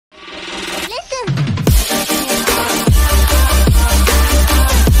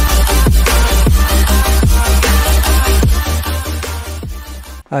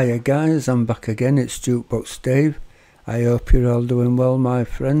Hiya guys, I'm back again, it's Jukebox Dave. I hope you're all doing well, my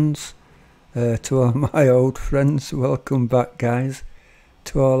friends. To all my old friends, welcome back guys.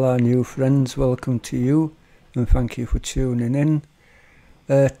 To all our new friends, welcome to you, and thank you for tuning in.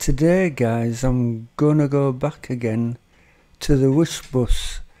 Today guys, I'm gonna go back again to the Wish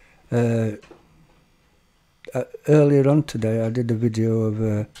Bus. Earlier on today I did a video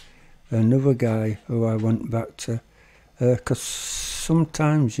of another guy who I went back to, because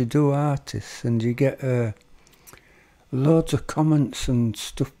sometimes you do artists and you get loads of comments and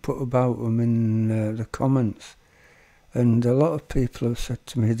stuff put about them in the comments, and a lot of people have said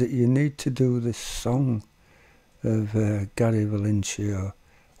to me that you need to do this song of Gary Valenciano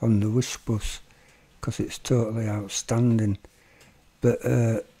on the Wish Bus because it's totally outstanding. But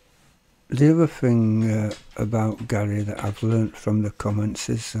the other thing about Gary that I've learnt from the comments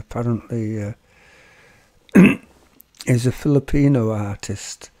is apparently he's a Filipino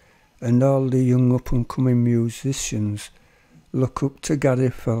artist, and all the young up-and-coming musicians look up to Gary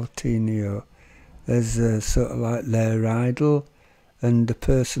Valenciano as sort of like their idol and the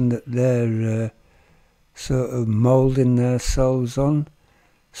person that they're sort of moulding themselves on.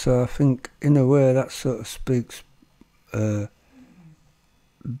 So I think in a way that sort of speaks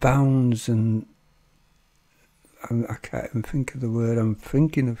bounds, and I can't even think of the word I'm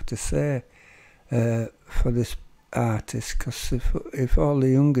thinking of to say for this artist, because if all the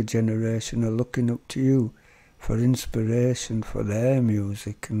younger generation are looking up to you for inspiration for their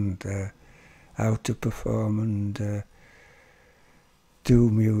music and how to perform and do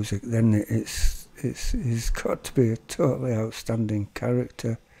music, then he's got to be a totally outstanding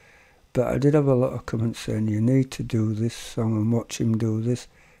character. But I did have a lot of comments saying you need to do this song and watch him do this,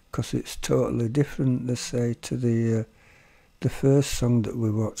 because it's totally different, they say, to the first song that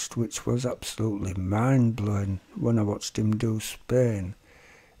we watched, which was absolutely mind-blowing when I watched him do Spain.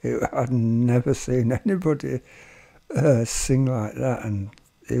 I'd never seen anybody sing like that, and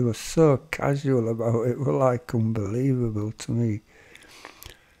he was so casual about it. It was like unbelievable to me.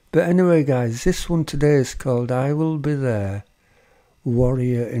 But anyway guys, this one today is called I Will Be There,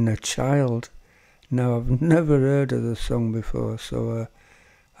 Warrior in a Child. Now I've never heard of the song before, so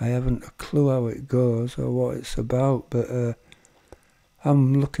I haven't a clue how it goes or what it's about, but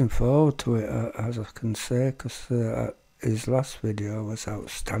I'm looking forward to it, as I can say, because his last video was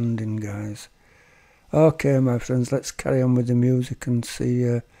outstanding, guys. Okay, my friends, let's carry on with the music and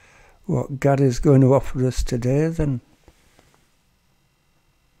see what Gary's going to offer us today then.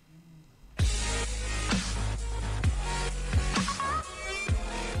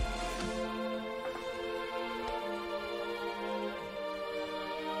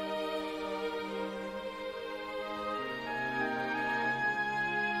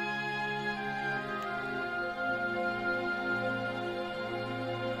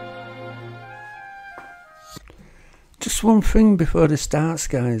 Just one thing before it starts,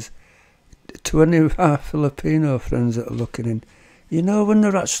 guys, to any of our Filipino friends that are looking in, you know, when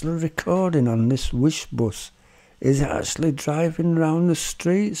they're actually recording on this Wish Bus, is it actually driving around the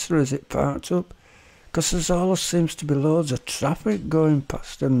streets or is it parked up? Because there's always seems to be loads of traffic going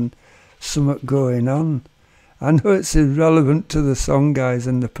past and something going on. I know it's irrelevant to the song, guys,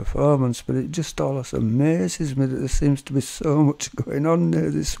 and the performance, but it just always amazes me that there seems to be so much going on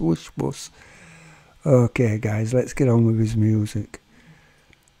near this Wish Bus. Okay guys, let's get on with his music.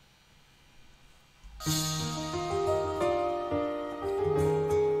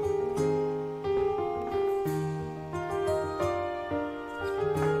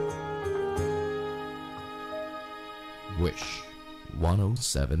 Wish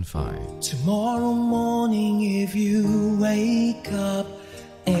 107.5. Tomorrow morning if you wake up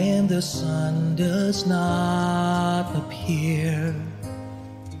and the sun does not appear,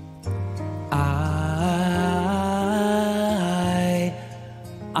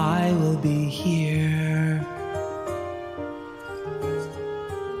 I will be here.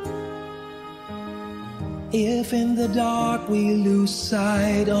 If in the dark we lose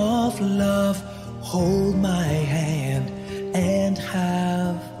sight of love, hold my hand and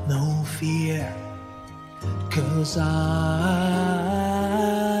have no fear, 'cause I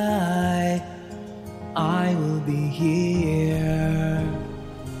will be here.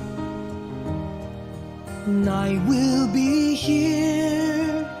 And I will be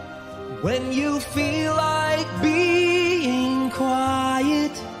here when you feel like being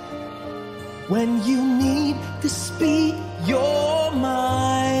quiet, when you need to speak your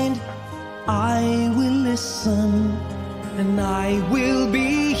mind. I will listen, and I will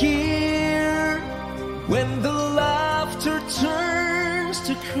be here when the laughter turns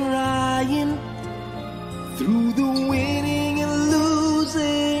to crying, through the winning and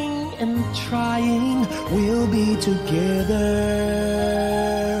losing. be together.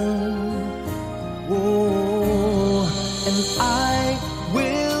 Oh, and I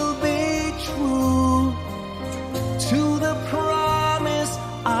will be true to the promise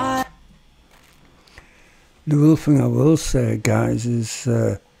I. The one thing I will say, guys, is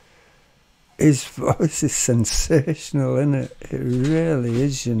his voice is sensational, isn't it? It really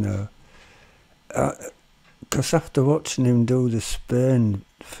is, you know. Because after watching him do the Spain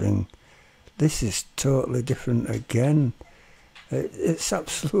thing, this is totally different again. It's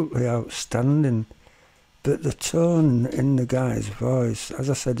absolutely outstanding. But the tone in the guy's voice, as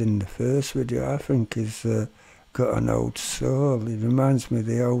I said in the first video, I think he's got an old soul. He reminds me of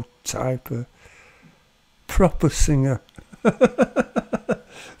the old type of proper singer.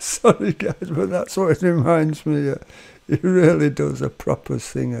 Sorry guys, but that's what it reminds me of. He really does, a proper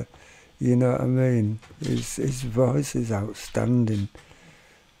singer. You know what I mean? His voice is outstanding.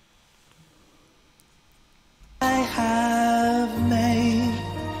 I have made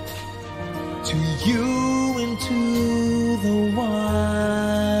to you and to the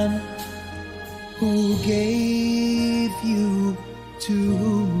one who gave you to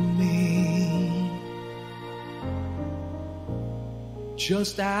me.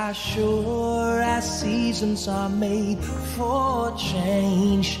 Just as sure as seasons are made for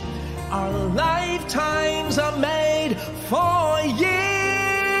change, our lifetimes are made for years.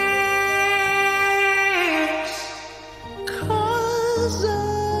 'Cause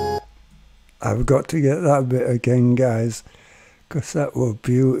I've got to get that bit again, guys, because that was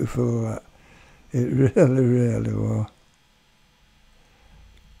beautiful. That. It really, really was.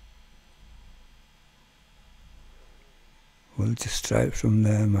 Well, just straight from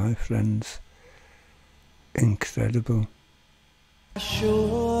there, my friends. Incredible.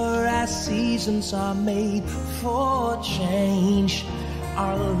 Sure as seasons are made for change,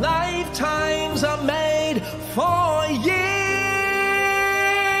 our lifetimes are made for years.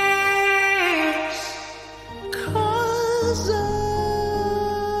 'Cause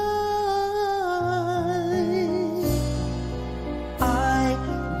I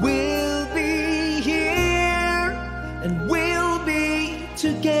will be here and we'll be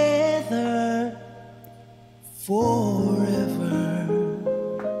together forever.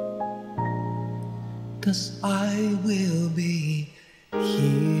 'Cause I will be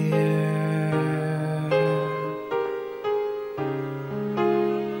here.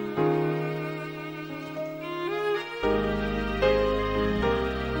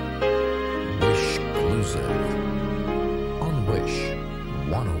 Exclusive on Wish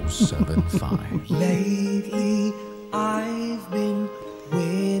 107.5. Lately I've been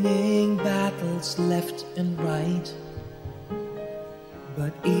winning battles left and right,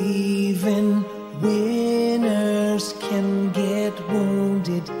 but even winners can get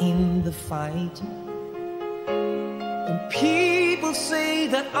wounded in the fight. And people say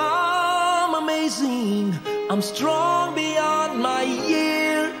that I'm amazing, I'm strong beyond my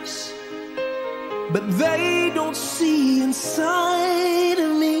years, but they don't see inside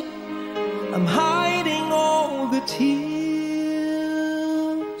of me. I'm hiding all the tears.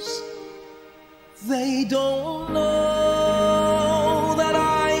 They don't know that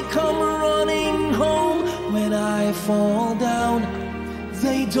I come running home when I fall down.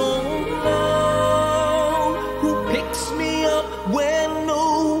 They don't know who picks me up when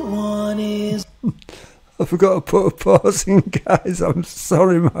no one is. I forgot to put a pause in, guys. I'm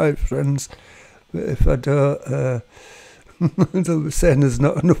sorry, my friends. But if I don't, they'll be saying there's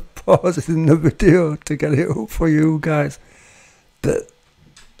not enough pauses in the video to get it up for you guys. But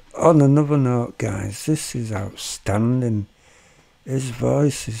on another note, guys, this is outstanding. His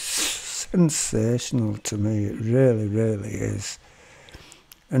voice is sensational to me. It really, really is.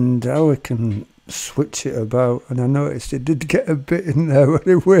 And how we can switch it about. And I noticed he did get a bit in there when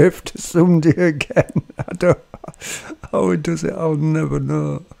he waved to somebody again. I don't know how he does it. I'll never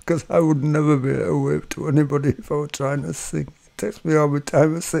know. Because I would never be able to wave to anybody if I were trying to sing. It takes me all the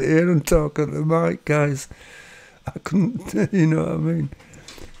time to sit here and talk at the mic, guys. I couldn't, you know what I mean?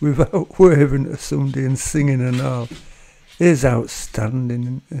 Without waving to somebody and singing and all. He's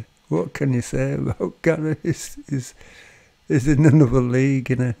outstanding. What can you say about Gary? He's in another league,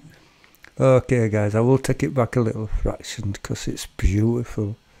 innit? Okay, guys, I will take it back a little fraction because it's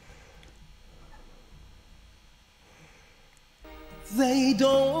beautiful. They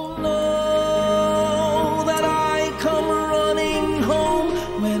don't know that I come running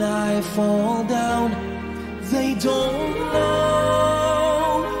home when I fall down. They don't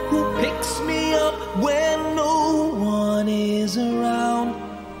know who picks me up when no one is around.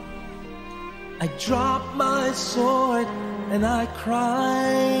 I drop my sword and I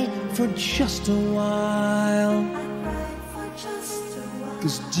cry for just a while.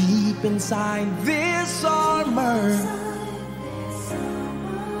 'Cause deep inside this armor,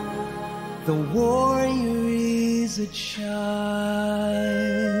 the warrior is a child.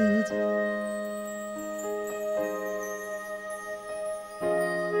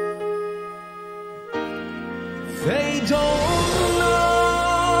 They don't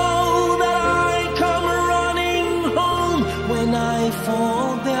know that I come running home when I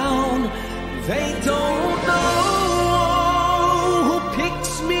fall down. They don't know who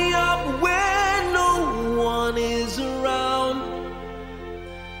picks me up when no one is around.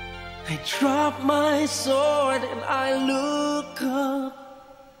 I drop my sword and I look up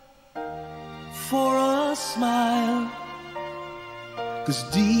for a smile. 'Cause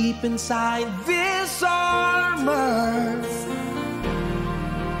deep inside this armor,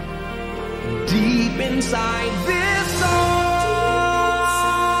 deep inside this armor,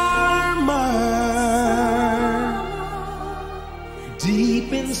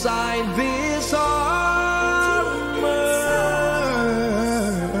 deep inside this armor,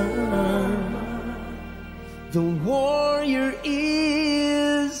 the warrior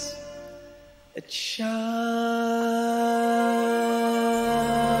is a child.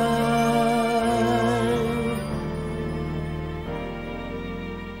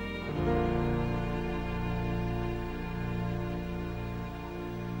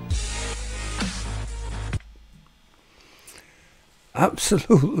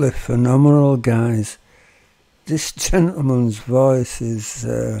 Absolutely phenomenal, guys. This gentleman's voice is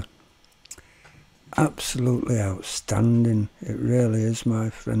absolutely outstanding. It really is, my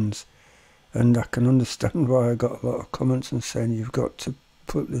friends. And I can understand why I got a lot of comments and saying you've got to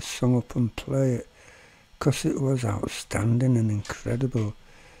put this song up and play it, because it was outstanding and incredible.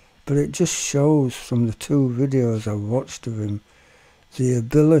 But it just shows from the 2 videos I watched of him, the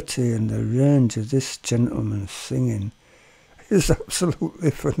ability and the range of this gentleman singing is absolutely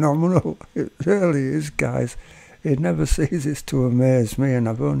phenomenal. It really is, guys. He never ceases to amaze me, and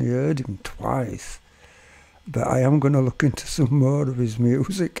I've only heard him twice. But I am going to look into some more of his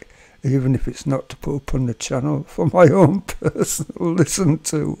music, even if it's not to put up on the channel for my own personal listen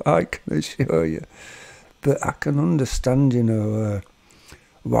to, I can assure you. But I can understand, you know,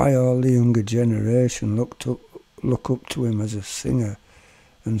 why all the younger generation look up to him as a singer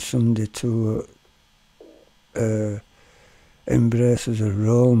and somebody to embrace as a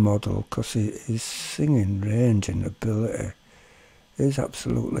role model, because his singing range and ability is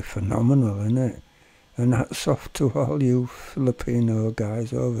absolutely phenomenal, isn't it? And hats off to all you Filipino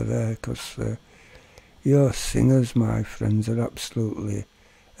guys over there, because your singers, my friends, are absolutely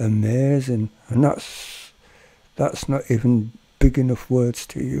amazing. And that's not even big enough words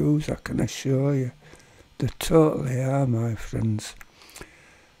to use, I can assure you. They totally are, my friends.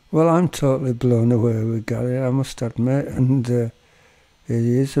 Well, I'm totally blown away with Gary, I must admit, and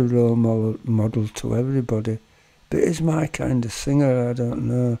he is a role model to everybody. But he's my kind of singer, I don't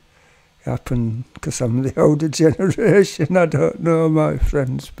know. It happened because I'm the older generation, I don't know, my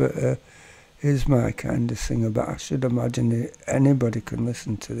friends, but he's my kind of singer. But I should imagine anybody can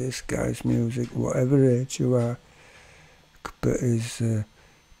listen to this guy's music, whatever age you are. But he's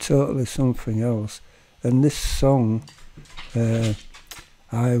totally something else. And this song,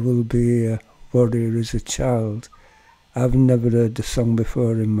 I Will Be a Warrior as a Child, I've never heard the song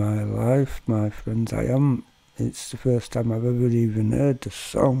before in my life, my friends. It's the first time I've ever even heard the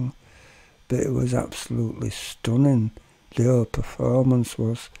song, but it was absolutely stunning, the whole performance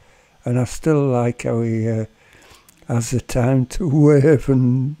was. And I still like how he has the time to wave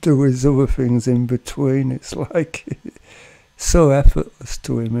and do his other things in between. It's like so effortless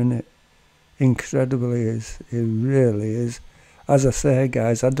to him, innit? Incredible he is, he really is. As I say,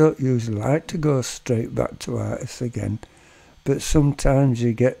 guys, I don't usually like to go straight back to artists again, but sometimes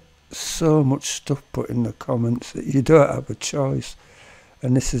you get so much stuff put in the comments that you don't have a choice.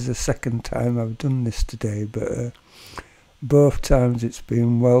 And this is the second time I've done this today, but both times it's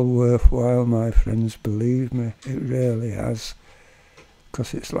been well worthwhile, my friends, believe me, it really has.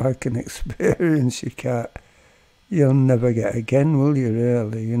 Because it's like an experience you'll never get again, will you,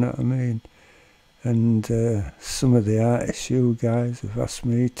 really, you know what I mean? And some of the artists you guys have asked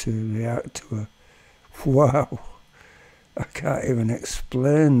me to react to wow, I can't even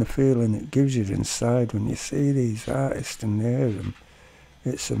explain the feeling it gives you inside when you see these artists and hear them.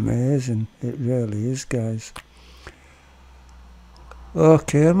 It's amazing, it really is, guys.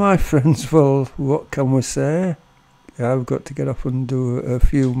 Okay, my friends, well, what can we say? I've got to get off and do a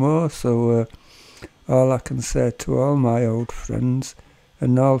few more, so all I can say to all my old friends,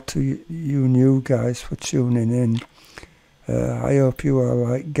 and all to you new guys for tuning in, I hope you all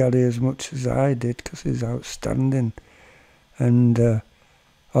like Gary as much as I did, because he's outstanding. And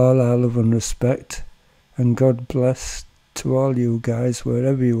all our love and respect, and God bless to all you guys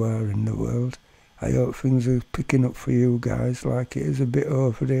wherever you are in the world. I hope things are picking up for you guys like it is a bit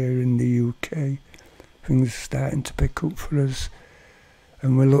over here in the UK. Things are starting to pick up for us,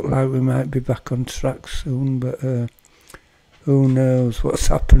 and we look like we might be back on track soon, but who knows what's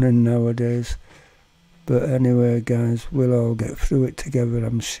happening nowadays. But anyway, guys, we'll all get through it together,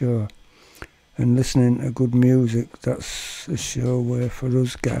 I'm sure. And listening to good music, that's a sure way for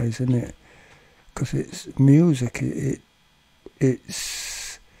us guys, isn't it? Because it's music,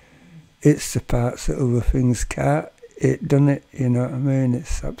 it's the parts that other things can't. It done it, you know what I mean?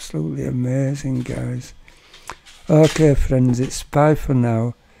 It's absolutely amazing, guys. Okay, friends, it's bye for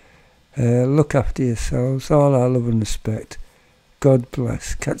now. Look after yourselves. All our love and respect. God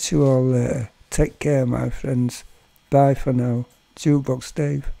bless. Catch you all later. Take care, my friends. Bye for now. Jukebox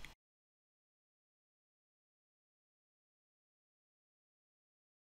Dave.